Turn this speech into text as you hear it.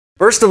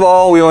First of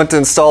all, we want to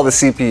install the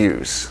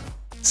CPUs.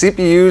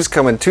 CPUs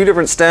come in two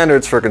different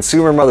standards for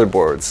consumer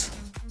motherboards.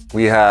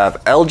 We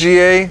have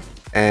LGA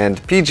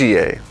and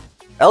PGA.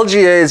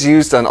 LGA is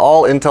used on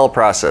all Intel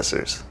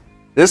processors.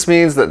 This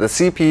means that the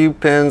CPU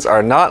pins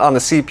are not on the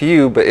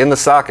CPU but in the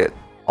socket.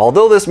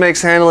 Although this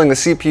makes handling the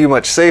CPU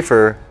much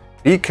safer,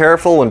 be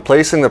careful when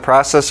placing the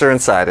processor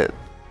inside it.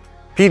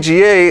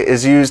 PGA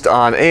is used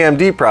on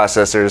AMD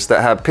processors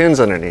that have pins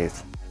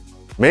underneath.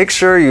 Make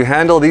sure you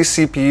handle these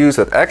CPUs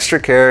with extra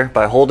care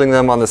by holding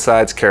them on the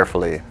sides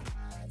carefully.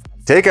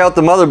 Take out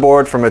the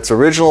motherboard from its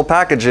original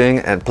packaging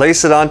and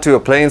place it onto a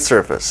plain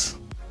surface.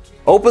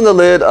 Open the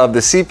lid of the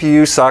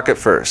CPU socket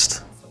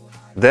first.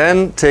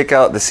 Then take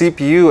out the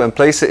CPU and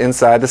place it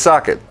inside the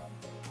socket.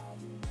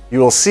 You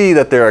will see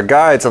that there are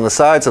guides on the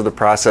sides of the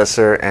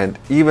processor and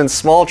even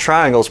small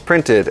triangles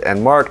printed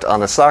and marked on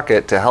the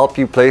socket to help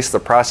you place the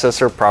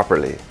processor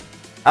properly.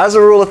 As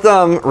a rule of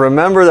thumb,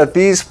 remember that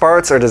these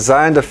parts are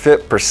designed to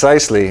fit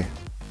precisely.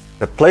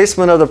 The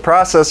placement of the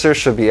processor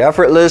should be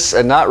effortless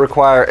and not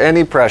require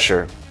any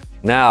pressure.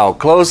 Now,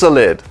 close the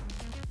lid.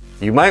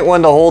 You might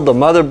want to hold the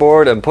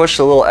motherboard and push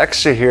a little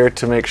extra here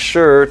to make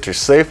sure to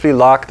safely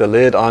lock the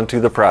lid onto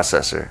the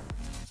processor.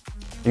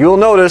 You'll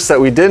notice that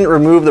we didn't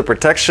remove the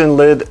protection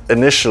lid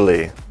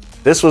initially.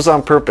 This was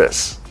on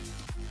purpose.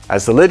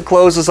 As the lid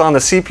closes on the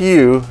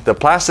CPU, the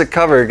plastic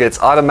cover gets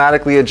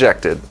automatically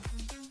ejected.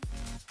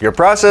 Your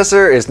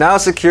processor is now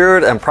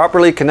secured and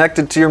properly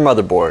connected to your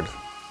motherboard.